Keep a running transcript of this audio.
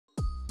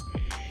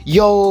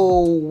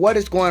Yo, what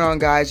is going on,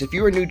 guys? If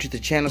you are new to the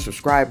channel,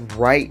 subscribe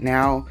right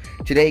now.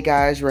 Today,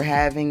 guys, we're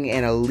having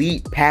an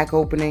elite pack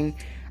opening.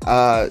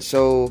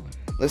 So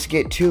let's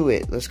get to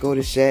it. Let's go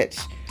to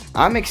sets.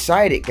 I'm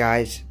excited,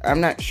 guys.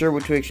 I'm not sure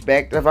what to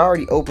expect. I've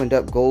already opened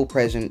up gold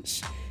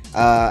presents,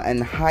 and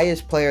the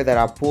highest player that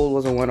I pulled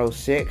was a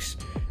 106.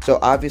 So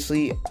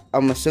obviously,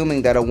 I'm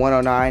assuming that a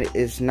 109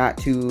 is not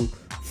too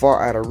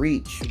far out of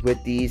reach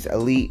with these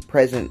elite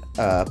present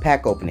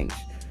pack openings.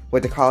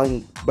 But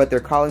they're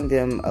calling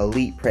them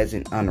elite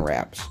present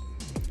unwraps.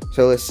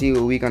 So let's see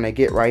what we're gonna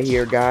get right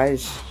here,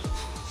 guys.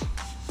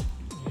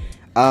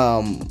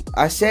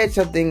 I said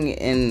something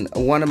in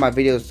one of my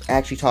videos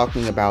actually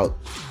talking about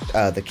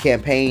the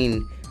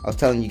campaign. I was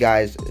telling you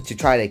guys to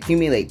try to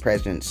accumulate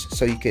presents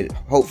so you could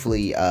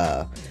hopefully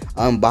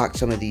unbox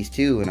some of these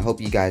too, and I hope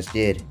you guys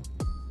did.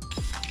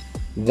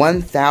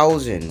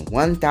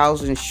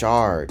 1,000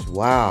 shards.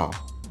 Wow.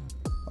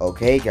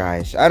 Okay,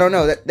 guys. I don't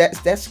know.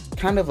 That's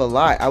kind of a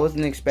lot. I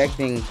wasn't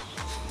expecting,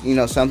 you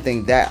know,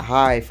 something that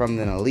high from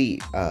an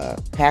elite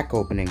pack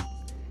opening.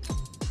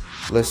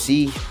 Let's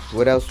see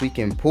what else we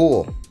can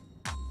pull.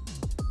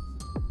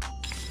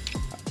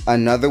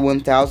 Another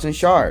 1,000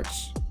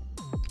 shards.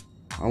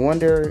 I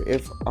wonder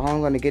if all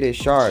I'm gonna get is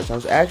shards. I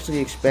was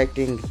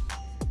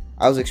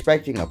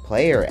expecting a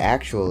player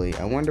actually.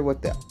 No,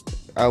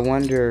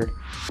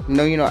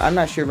 you know, I'm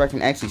not sure if I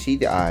can actually see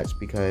the odds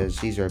because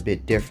these are a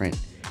bit different.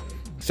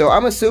 So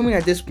I'm assuming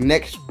that this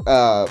next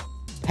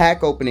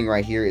pack opening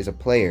right here is a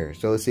player.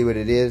 So let's see what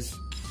it is.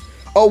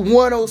 Oh,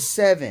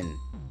 107.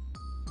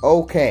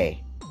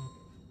 Okay.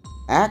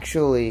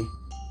 Actually,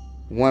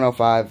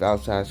 105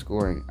 outside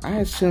scoring. I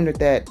assumed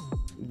that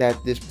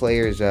this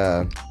player's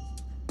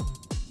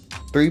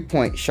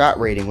 3-point shot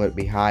rating would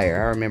be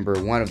higher. I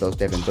remember one of those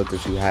Devin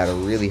Bookers who had a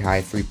really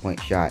high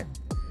 3-point shot.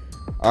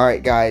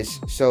 Alright,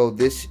 guys. So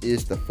this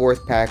is the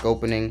 4th pack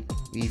opening.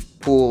 We've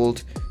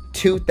pulled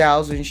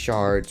 2,000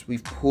 shards.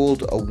 We've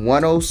pulled a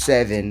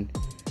 107.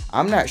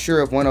 I'm not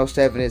sure if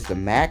 107 is the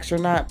max or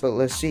not, but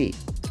let's see.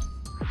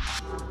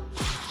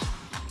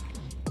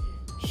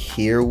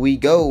 Here we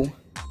go.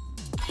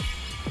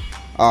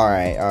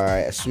 Alright.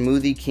 A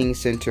Smoothie King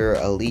Center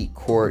Elite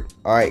Court.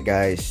 Alright,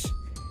 guys.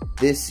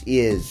 This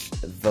is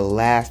the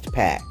last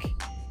pack.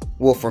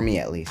 Well, for me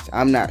at least.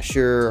 I'm not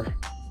sure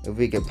if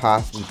we could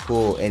possibly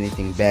pull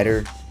anything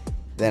better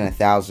than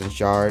 1,000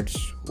 shards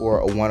or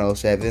a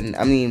 107.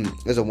 I mean,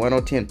 is a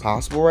 110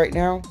 possible right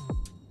now?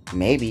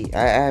 Maybe.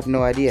 I have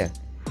no idea.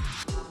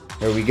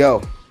 Here we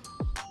go.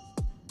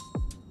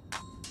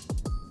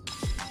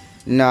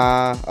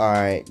 Nah.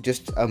 Alright.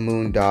 Just a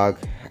moondog.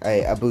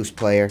 A boost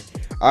player.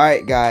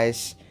 Alright,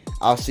 guys.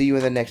 I'll see you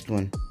in the next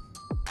one.